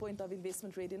them to the point of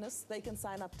investment readiness, they can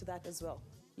sign up to that as well.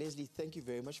 Lesley, thank you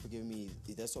very much for giving me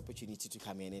this opportunity to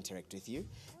come here and interact with you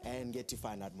and get to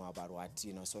find out more about what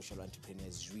social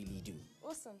entrepreneurs really do.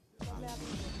 Awesome.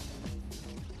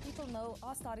 People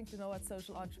are starting to know what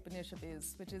social entrepreneurship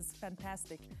is, which is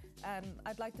fantastic. And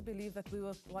I'd like to believe that we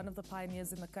were one of the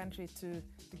pioneers in the country to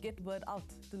get word out,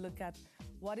 to look at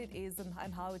what it is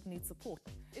and how it needs support.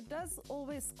 It does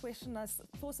always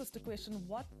force us to question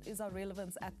what is our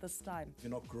relevance at this time. If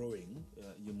you're not growing,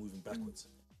 you're moving backwards.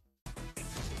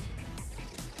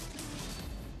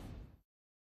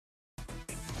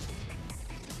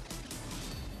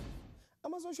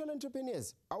 Ama-social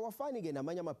entrepreneurs awafani-ke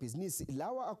namanye amabhizinisi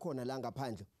lawa akhona la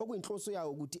ngaphandle okuyinhloso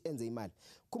yawo ukuthi enze imali.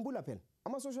 Khumbula phela,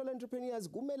 ama-social entrepreneurs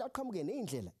kumele aqhamuke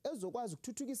ney'ndlela ezokwazi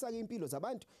ukuthuthukisa-ke impilo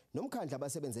zabantu nomkhandla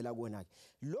abasebenzela kuwona-ke.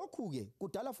 Lokhu-ke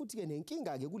kudala futhi-ke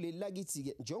nenkinga-ke kuleli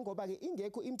lakithi-ke njengoba-ke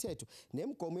ingekho imithetho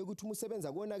nemigomo yokuthi uma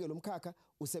usebenza kuwona-ke lo mkhakha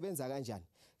usebenza kanjani.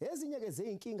 Ezinye-ke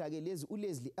zey'nkinga-ke lezi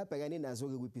uLesley abhekane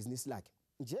nazo-ke kwibhizinisi lakhe.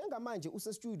 Njengamanje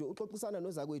usestudio uxoxisana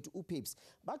nozakwethu uPepsi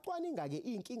bacwaninga-ke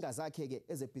iy'nkinga zakhe-ke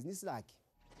ezebhizinisi lakhe.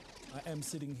 I am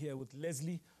sitting here with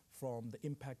Lesley from the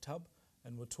Impact Hub,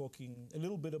 and we're talking a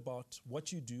little bit about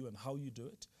what you do and how you do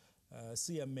it.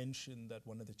 Siya mentioned that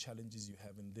one of the challenges you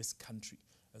have in this country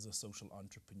as a social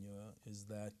entrepreneur is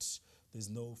that there's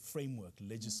no framework,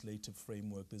 legislative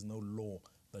framework, there's no law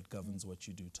that governs what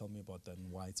you do. Tell me about that and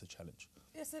why it's a challenge.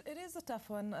 Yes, it is a tough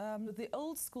one. The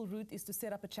old school route is to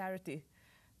set up a charity.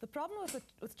 The problem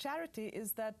with charity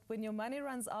is that when your money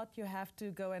runs out, you have to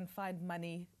go and find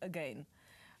money again.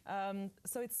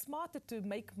 So it's smarter to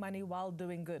make money while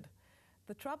doing good.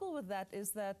 The trouble with that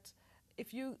is that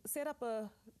if you set up a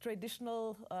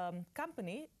traditional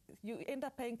company, you end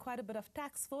up paying quite a bit of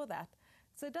tax for that.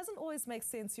 So it doesn't always make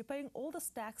sense. You're paying all this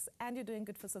tax and you're doing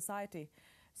good for society.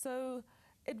 So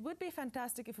it would be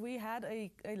fantastic if we had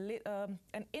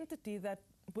an entity that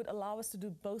would allow us to do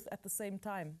both at the same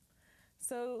time.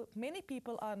 So many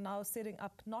people are now setting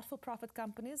up not-for-profit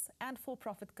companies and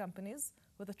for-profit companies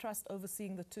with a trust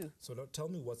overseeing the two. So now tell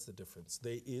me what's the difference.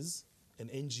 There is an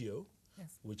NGO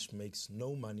which makes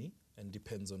no money and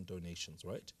depends on donations,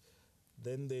 right?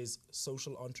 Then there's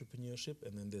social entrepreneurship,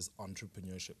 and then there's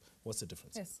entrepreneurship. What's the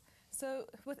difference? Yes. So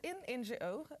within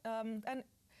NGO, and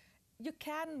you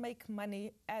can make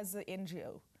money as an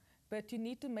NGO, but you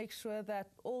need to make sure that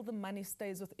all the money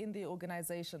stays within the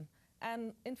organization.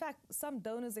 And in fact, some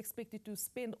donors expect you to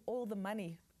spend all the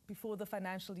money before the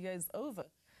financial year is over.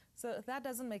 So that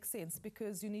doesn't make sense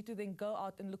because you need to then go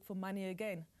out and look for money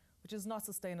again, which is not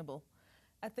sustainable.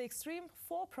 At the extreme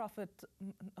for-profit,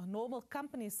 normal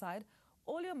company side,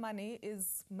 all your money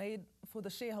is made for the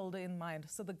shareholder in mind,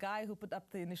 so the guy who put up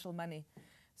the initial money.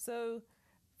 So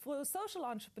for a social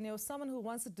entrepreneur, someone who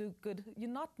wants to do good, you're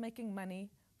not making money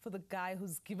for the guy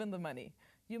who's given the money.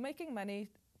 You're making money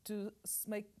to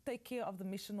take care of the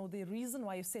mission or the reason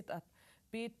why you set up,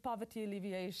 be it poverty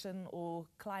alleviation or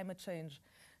climate change.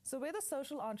 So where the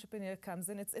social entrepreneur comes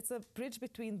in, it's a bridge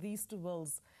between these two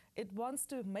worlds. It wants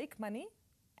to make money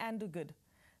and do good.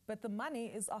 But the money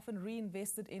is often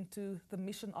reinvested into the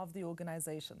mission of the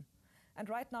organization. And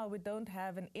right now we don't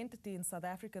have an entity in South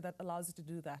Africa that allows you to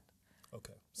do that.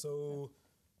 Okay, so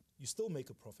you still make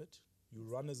a profit, you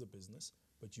run as a business,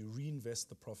 but you reinvest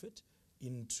the profit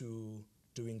into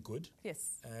doing good.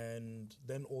 Yes. And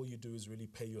then all you do is really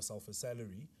pay yourself a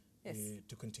salary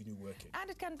to continue working.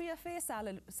 And it can be a fair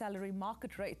salary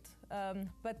market rate,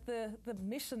 but the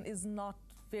mission is not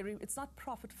it's not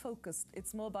profit focused.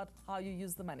 It's more about how you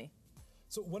use the money.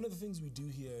 So one of the things we do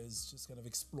here is just kind of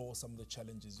explore some of the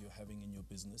challenges you're having in your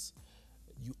business.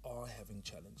 You are having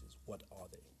challenges. What are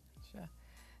they? Sure.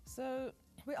 So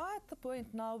we are at the point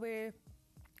now where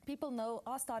people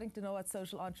are starting to know what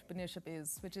social entrepreneurship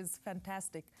is, which is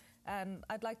fantastic. And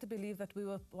I'd like to believe that we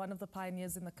were one of the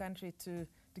pioneers in the country to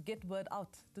get word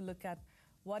out, to look at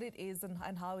what it is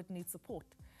and how it needs support.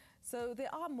 So there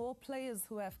are more players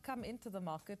who have come into the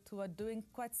market who are doing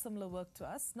quite similar work to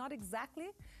us. Not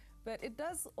exactly, but it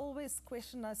does always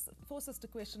force us to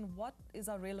question what is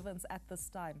our relevance at this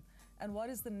time and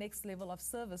what is the next level of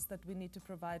service that we need to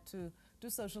provide to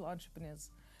social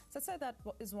entrepreneurs. So I'd say that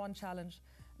is one challenge.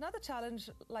 Another challenge,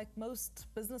 like most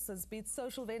businesses, be it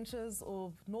social ventures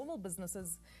or normal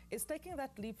businesses, is taking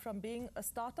that leap from being a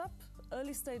startup,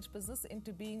 early stage business,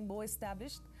 into being more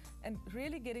established and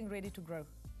really getting ready to grow.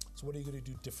 So what are you going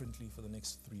to do differently for the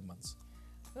next 3 months?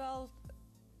 Well,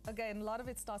 again, a lot of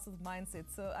it starts with mindset.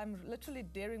 So I'm literally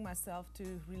daring myself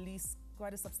to release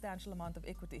quite a substantial amount of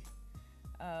equity.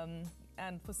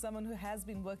 And for someone who has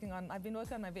been I've been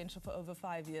working on my venture for over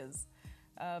 5 years.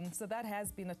 So that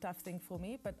has been a tough thing for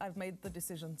me, but I've made the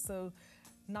decision. So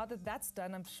now that that's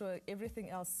done, I'm sure everything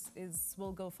else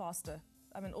will go faster.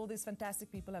 I mean, all these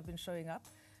fantastic people have been showing up,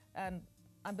 and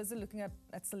I'm busy looking at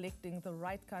selecting the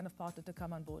right kind of partner to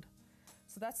come on board.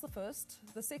 So that's the first.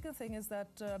 The second thing is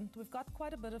that we've got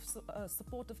quite a bit of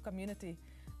supportive community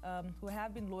who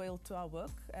have been loyal to our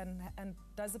work and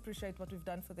does appreciate what we've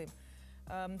done for them.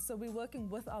 So we're working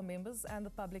with our members and the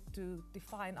public to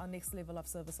define our next level of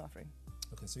service offering.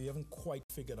 Okay, so you haven't quite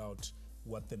figured out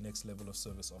what the next level of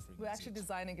service offering is. We're actually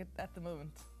designing it at the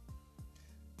moment.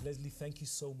 Lesley, thank you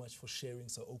so much for sharing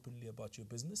so openly about your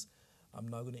business. I'm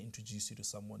now going to introduce you to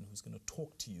someone who's going to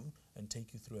talk to you and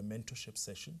take you through a mentorship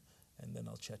session, and then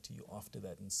I'll chat to you after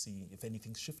that and see if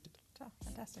anything's shifted. Oh,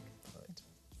 fantastic. All right.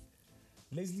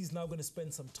 Lesley's now going to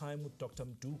spend some time with Dr.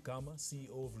 Mdu Gama,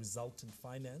 CEO of Result in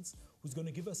Finance, who's going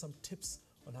to give us some tips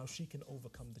on how she can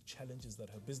overcome the challenges that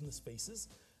her business faces,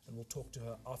 and we'll talk to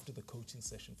her after the coaching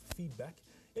session for feedback.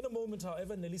 In a moment,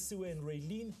 however, Nelisiwe and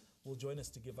Raylene will join us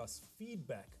to give us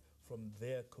feedback from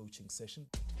their coaching session.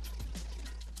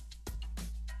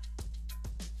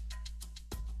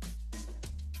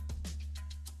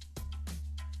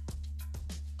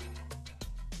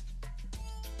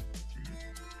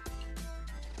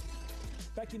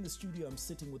 Back in the studio, I'm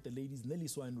sitting with the ladies,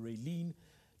 Nelisiwe and Raylene.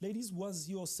 Ladies, was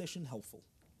your session helpful?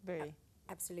 Very.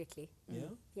 Absolutely. Yeah?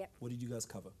 Yep. What did you guys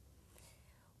cover?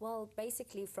 Well,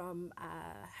 basically from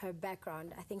her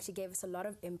background, I think she gave us a lot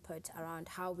of input around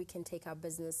how we can take our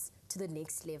business to the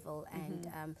next level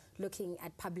and looking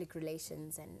at public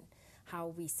relations and how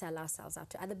we sell ourselves out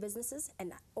to other businesses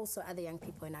and also other young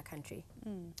people in our country.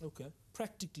 Okay.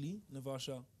 Practically,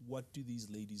 Navasha, what do these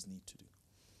ladies need to do?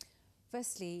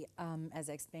 Firstly, as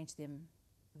I explained to them,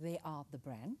 they are the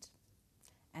brand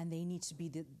and they need to be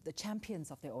the champions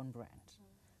of their own brand.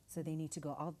 So they need to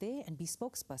go out there and be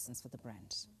spokespersons for the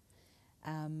brand.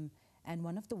 And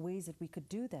one of the ways that we could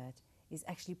do that is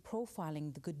actually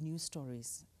profiling the good news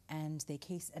stories and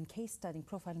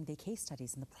profiling their case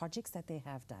studies and the projects that they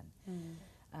have done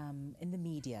in the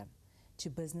media, to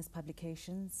business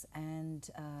publications and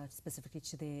specifically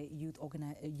to their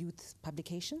youth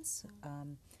publications.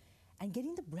 And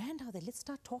getting the brand out there. Let's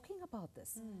start talking about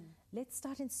this. Let's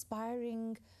start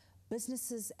inspiring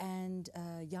businesses and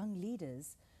young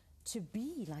leaders to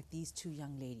be like these two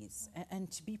young ladies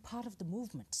and to be part of the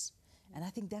movement. And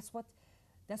I think that's what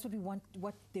we want,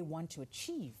 what they want to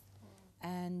achieve.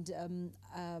 And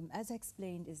as I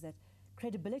explained, is that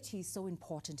credibility is so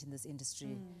important in this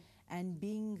industry. And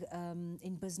being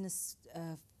in business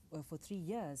for 3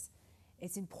 years,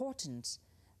 it's important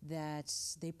that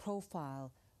they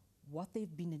profile what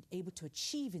they've been able to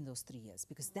achieve in those 3 years,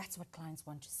 because that's what clients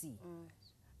want to see.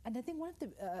 And I think one of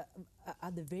the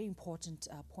other very important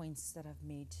points that I've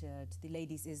made to the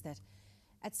ladies is that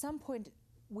at some point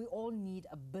we all need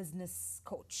a business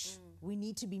coach. We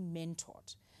need to be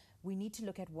mentored. We need to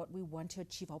look at what we want to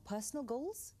achieve, our personal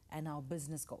goals and our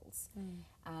business goals.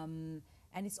 And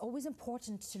it's always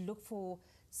important to look for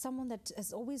someone that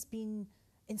has always been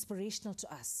inspirational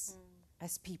to us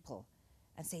as people,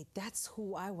 and say, that's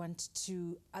who I want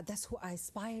to, that's who I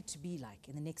aspire to be like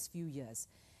in the next few years.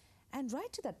 And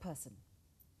write to that person.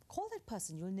 Call that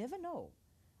person, you'll never know.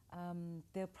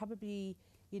 They'll probably,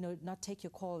 not take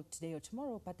your call today or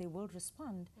tomorrow, but they will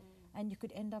respond. And you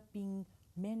could end up being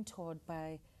mentored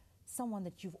by someone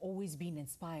that you've always been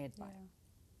inspired by.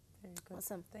 Very good.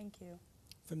 Awesome. Thank you.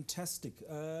 Fantastic.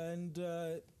 And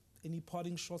any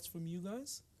parting shots from you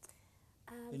guys?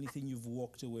 Anything you've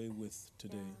walked away with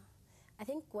today? I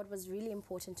think what was really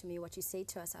important to me, what you said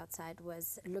to us outside,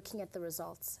 was looking at the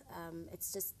results.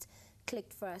 It's just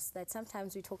clicked for us that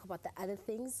sometimes we talk about the other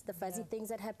things, the fuzzy things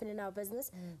that happen in our business,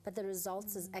 but the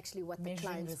results is actually what the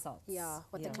clients,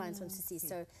 the clients want to see.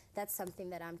 So that's something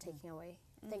that I'm taking away.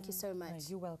 Thank you so much.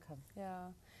 You're welcome. Yeah,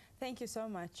 thank you so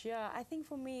much. Yeah, I think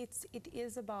for me it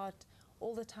is about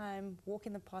all the time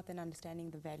walking the path and understanding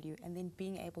the value, and then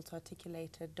being able to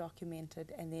articulate it, document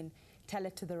it, and then tell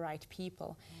it to the right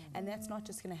people. And that's not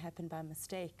just going to happen by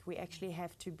mistake. We actually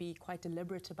have to be quite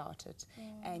deliberate about it.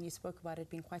 And you spoke about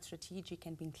it being quite strategic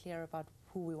and being clear about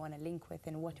who we want to link with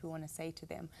and what we want to say to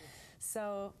them.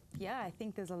 So yeah, I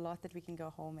think there's a lot that we can go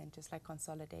home and just like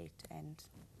consolidate and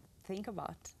think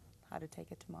about how to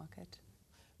take it to market.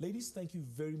 Ladies, thank you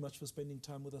very much for spending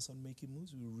time with us on Making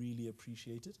Moves. We really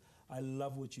appreciate it. I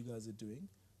love what you guys are doing.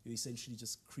 You're essentially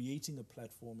just creating a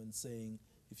platform and saying,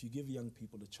 if you give young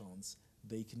people a chance,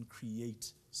 they can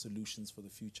create solutions for the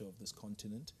future of this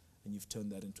continent, and you've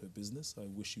turned that into a business. So I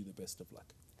wish you the best of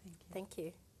luck. Thank you. Thank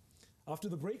you. After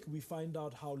the break, we find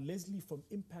out how Lesley from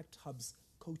Impact Hub's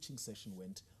coaching session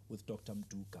went with Dr.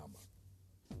 Mdlalose.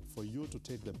 For you to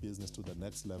take the business to the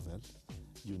next level,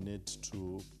 you need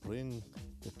to bring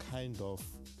the kind of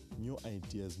new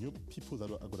ideas, new people that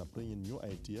are going to bring in new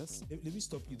ideas. Let me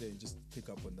stop you there and just pick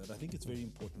up on that. I think it's very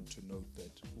important to note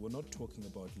that we're not talking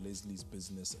about Lesley's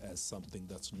business as something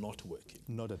that's not working.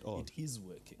 Not at all. It is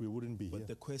working. We wouldn't be here. But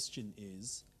the question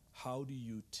is, how do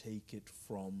you take it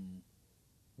from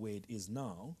where it is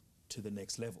now to the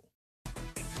next level?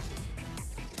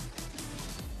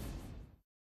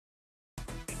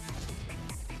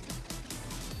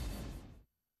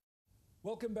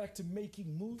 Welcome back to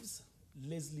Making Moves.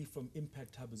 Lesley from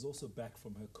Impact Hub is also back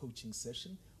from her coaching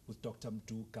session with Dr.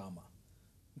 Mdlalose.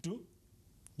 Mdu?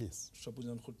 Yes.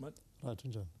 Shabujan Khutmat?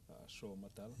 Ratunjan. Sure,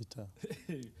 Matala. Ita.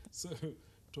 So,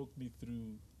 talk me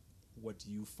through what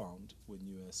you found when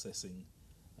you were assessing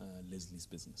Lesley's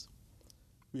business.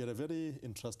 We had a very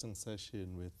interesting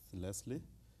session with Lesley.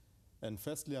 And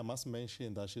firstly, I must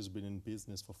mention that she's been in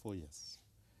business for 4 years.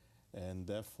 And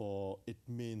therefore, it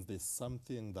means there's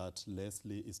something that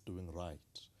Lesley is doing right.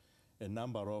 A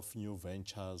number of new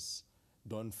ventures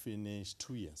don't finish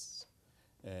 2 years.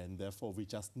 And therefore, we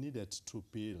just needed to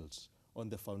build on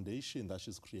the foundation that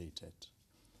she's created.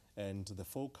 And the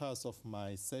focus of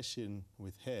my session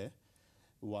with her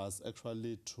was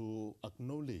actually to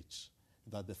acknowledge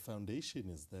that the foundation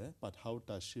is there, but how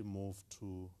does she move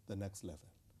to the next level?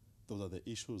 Those are the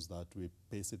issues that we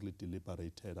basically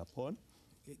deliberated upon.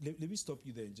 Let me stop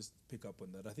you there and just pick up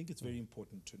on that. I think it's very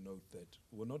important to note that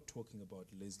we're not talking about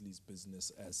Lesley's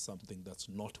business as something that's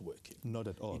not working. Not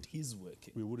at all. It is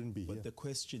working. We wouldn't be here. But the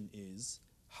question is,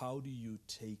 how do you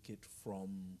take it from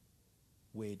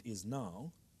where it is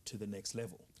now to the next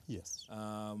level? Yes.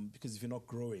 Because if you're not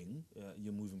growing,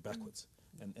 you're moving backwards.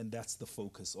 And that's the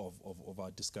focus of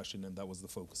our discussion, and that was the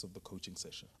focus of the coaching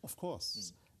session. Of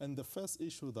course. And the first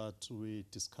issue that we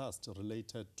discussed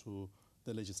related to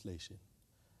the legislation.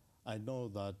 I know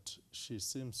that she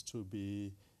seems to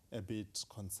be a bit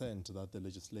concerned that the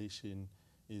legislation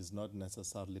is not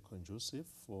necessarily conducive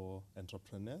for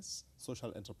entrepreneurs,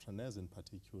 social entrepreneurs in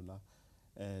particular.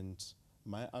 And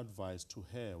my advice to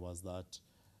her was that,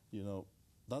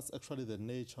 that's actually the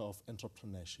nature of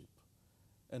entrepreneurship.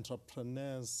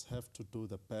 Entrepreneurs have to do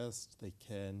the best they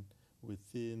can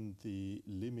within the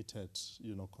limited,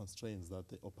 constraints that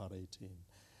they operate in.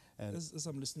 And as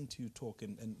I'm listening to you talk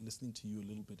and listening to you a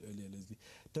little bit earlier, Lesley,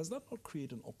 does that not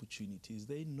create an opportunity? Is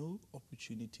there no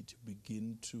opportunity to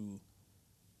begin to,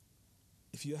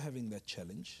 if you're having that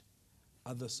challenge,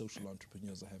 other social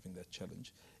entrepreneurs are having that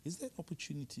challenge, is there an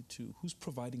opportunity to, who's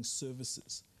providing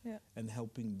services and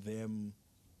helping them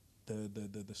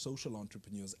the social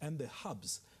entrepreneurs and the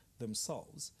hubs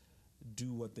themselves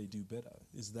do what they do better?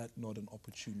 Is that not an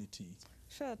opportunity?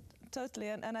 Sure, totally.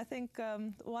 And I think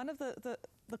one of the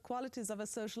qualities of a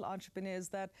social entrepreneur is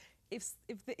that if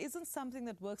there isn't something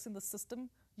that works in the system,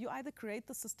 you either create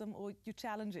the system or you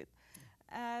challenge it.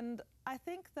 And I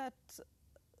think that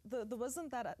the wisdom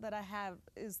that I have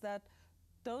is that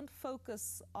don't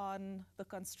focus on the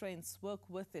constraints, work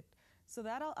with it. So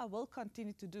that I will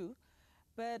continue to do.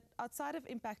 But outside of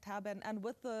Impact Hub and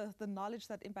with the knowledge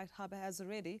that Impact Hub has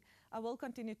already, I will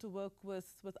continue to work with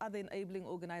other enabling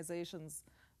organizations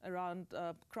around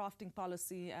crafting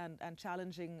policy and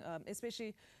challenging,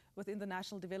 especially within the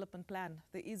National Development Plan.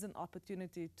 There is an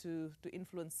opportunity to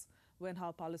influence when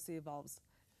how policy evolves.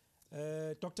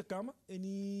 Dr. Kama,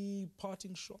 any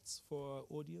parting shots for our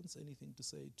audience? Anything to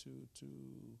say to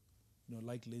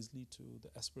like Lesley, to the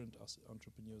aspirant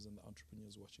entrepreneurs and the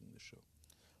entrepreneurs watching the show?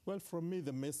 Well, from me,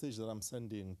 the message that I'm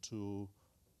sending to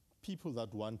people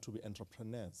that want to be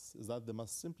entrepreneurs is that they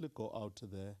must simply go out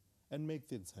there and make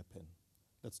things happen.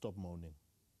 Let's stop moaning.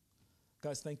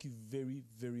 Guys, thank you very,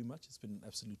 very much. It's been an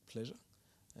absolute pleasure.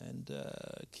 And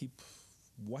keep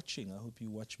watching. I hope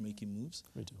you watch Making Moves.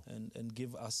 We do. And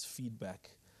give us feedback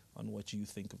on what you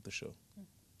think of the show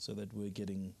so that we're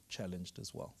getting challenged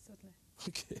as well. Certainly.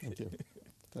 Okay. Thank you.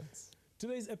 Thanks.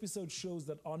 Today's episode shows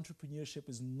that entrepreneurship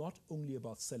is not only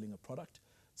about selling a product.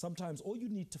 Sometimes all you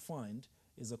need to find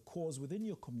is a cause within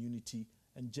your community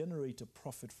and generate a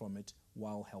profit from it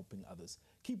while helping others.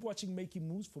 Keep watching Making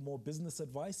Moves for more business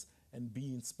advice and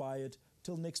be inspired.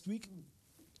 Till next week,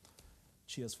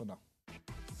 cheers for now.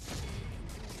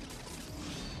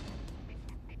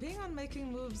 Being on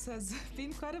Making Moves has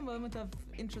been quite a moment of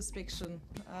introspection.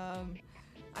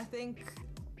 I think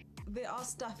there are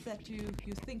stuff that you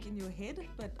think in your head,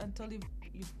 but until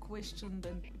you've questioned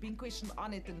and been questioned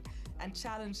on it and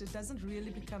challenged, it doesn't really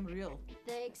become real.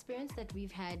 The experience that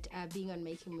we've had being on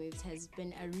Making Moves has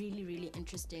been a really, really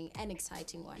interesting and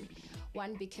exciting one.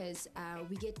 One, because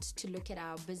we get to look at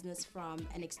our business from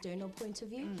an external point of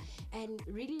view and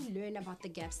really learn about the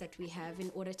gaps that we have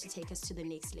in order to take us to the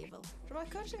next level. From our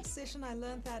coaching session, I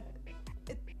learned that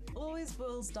it always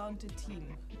boils down to team.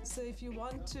 So if you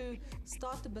want to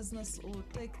start a business or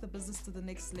take the business to the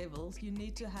next level, you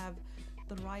need to have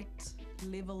the right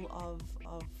level of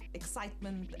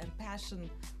excitement and passion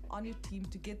on your team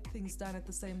to get things done at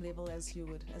the same level as you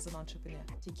would as an entrepreneur.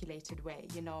 Articulated way,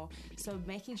 so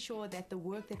making sure that the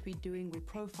work that we're doing, we're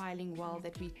profiling well,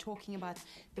 that we're talking about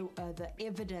the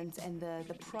evidence and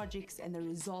the projects and the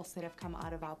results that have come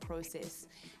out of our process,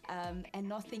 and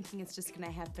not thinking it's just going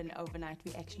to happen overnight.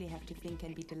 We actually have to think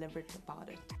and be deliberate about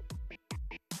it.